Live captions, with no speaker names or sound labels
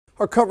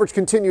Our coverage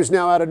continues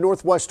now out of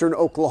northwestern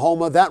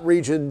Oklahoma. That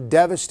region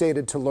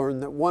devastated to learn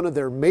that one of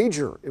their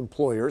major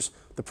employers,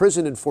 the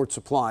prison in Fort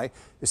Supply,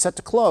 is set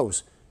to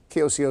close.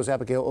 KOCO's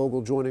Abigail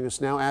Ogle joining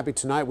us now. Abby,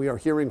 tonight we are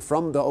hearing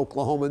from the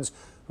Oklahomans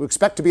who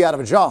expect to be out of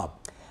a job.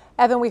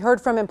 Evan, we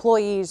heard from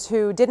employees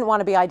who didn't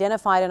want to be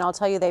identified, and I'll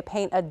tell you, they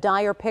paint a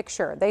dire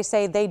picture. They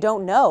say they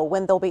don't know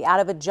when they'll be out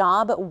of a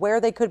job, where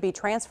they could be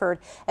transferred,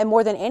 and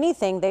more than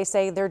anything, they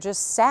say they're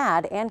just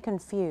sad and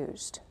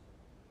confused.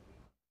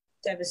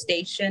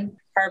 Devastation,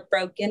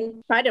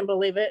 heartbroken. I didn't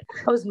believe it.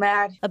 I was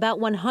mad. About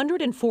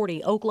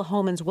 140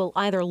 Oklahomans will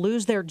either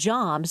lose their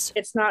jobs.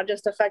 It's not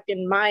just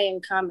affecting my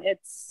income.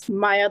 It's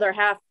my other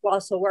half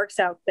also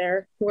works out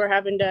there. We're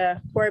having to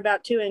worry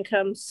about two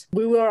incomes.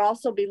 We will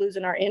also be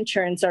losing our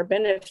insurance, our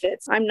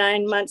benefits. I'm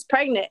 9 months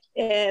pregnant,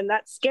 and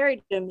that's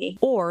scary to me.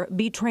 Or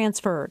be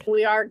transferred.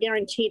 We are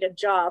guaranteed a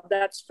job,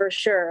 that's for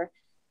sure.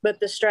 But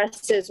the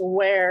stress is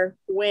where,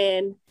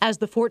 when. As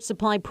the Fort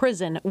Supply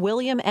prison,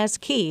 William S.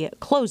 Key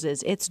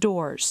closes its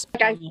doors.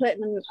 I've put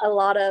in a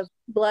lot of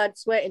blood,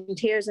 sweat, and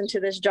tears into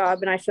this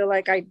job, and I feel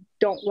like I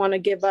don't want to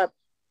give up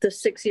the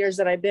 6 years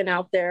that I've been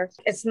out there.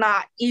 It's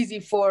not easy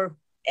for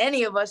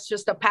any of us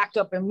just to pack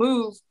up and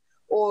move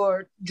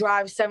or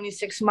drive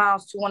 76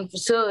 miles to one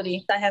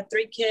facility. I have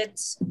 3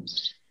 kids.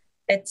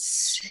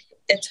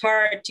 It's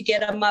hard to get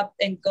them up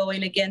and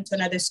going again to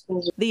another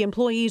school. The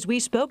employees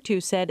we spoke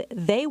to said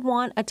they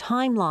want a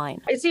timeline.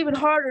 It's even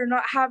harder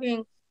not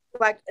having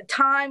like a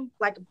time,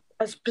 like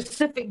a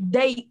specific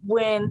date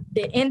when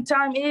the end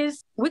time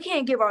is. We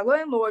can't give our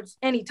landlords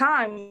any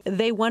time.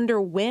 They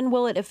wonder, when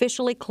will it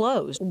officially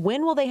close?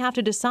 When will they have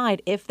to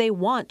decide if they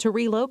want to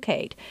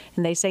relocate?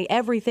 And they say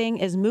everything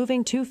is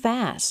moving too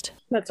fast.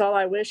 That's all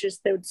I wish, is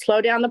they would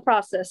slow down the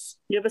process,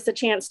 give us a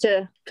chance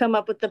to come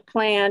up with a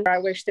plan. I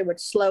wish they would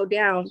slow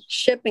down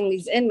shipping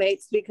these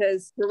inmates,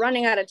 because we're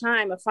running out of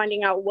time of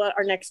finding out what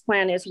our next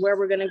plan is, where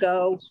we're going to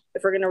go,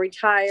 if we're going to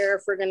retire,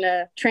 if we're going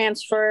to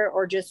transfer,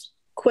 or just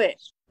quit.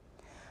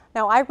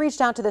 Now, I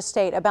reached out to the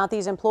state about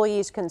these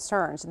employees'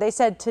 concerns. They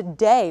said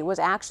today was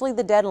actually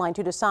the deadline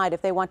to decide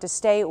if they want to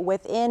stay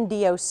within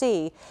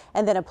DOC,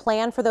 and then a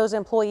plan for those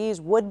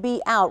employees would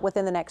be out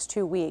within the next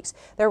 2 weeks.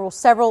 There were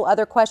several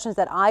other questions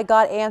that I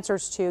got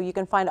answers to. You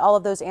can find all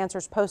of those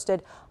answers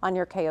posted on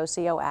your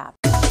KOCO app.